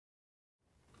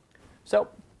So,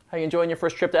 how you enjoying your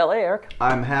first trip to LA, Eric?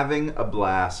 I'm having a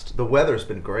blast. The weather's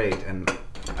been great, and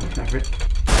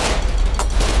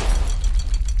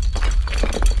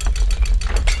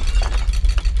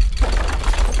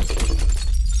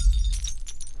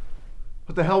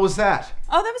What the hell was that?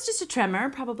 Oh, that was just a tremor,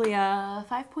 probably a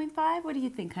 5.5. What do you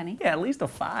think, honey? Yeah, at least a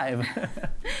 5.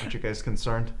 Aren't you guys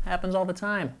concerned? Happens all the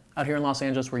time. Out here in Los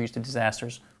Angeles, we're used to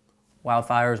disasters.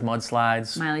 Wildfires,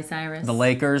 mudslides. Miley Cyrus. The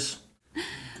Lakers.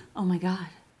 Oh my God.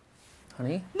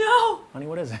 Honey? No! Honey,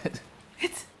 what is it?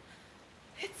 It's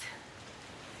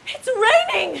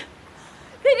raining!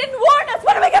 They didn't warn us!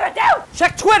 What are we gonna do?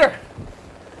 Check Twitter!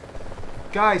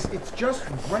 Guys, it's just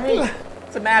rain.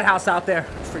 It's a madhouse out there.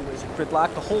 Freeways are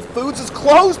gridlocked. The Whole Foods is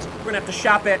closed. We're gonna have to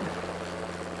shop at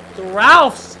the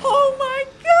Ralph's. Oh my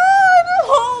God!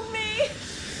 Hold me!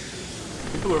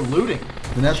 People are looting.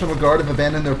 The National Guard have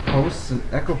abandoned their posts, and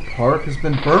Echo Park has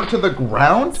been burnt to the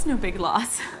ground? It's no big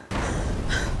loss.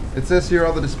 It says here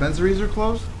all the dispensaries are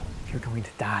closed? You're going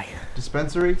to die.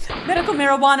 Dispensary? Medical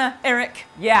marijuana, Eric.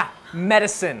 Yeah,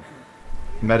 medicine.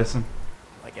 Medicine.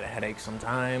 I get a headache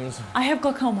sometimes. I have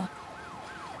glaucoma.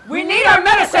 We need our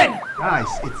medicine! Guys,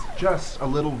 it's just a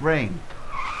little rain.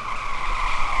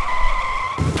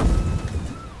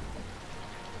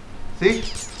 See?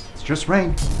 It's just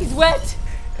rain. He's wet.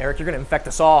 Eric, you're gonna infect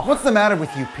us all. What's the matter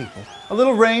with you people? A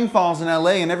little rain falls in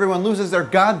LA and everyone loses their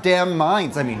goddamn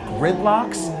minds. I mean,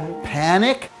 gridlocks,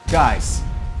 panic. Guys,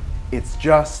 it's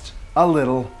just a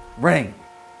little rain.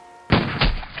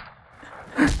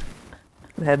 It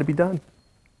had to be done.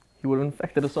 He would have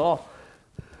infected us all.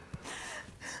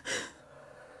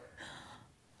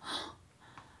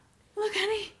 Look,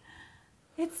 honey.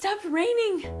 It stopped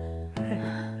raining.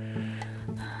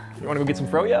 You wanna go get some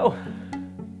froyo?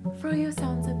 Froyo sounds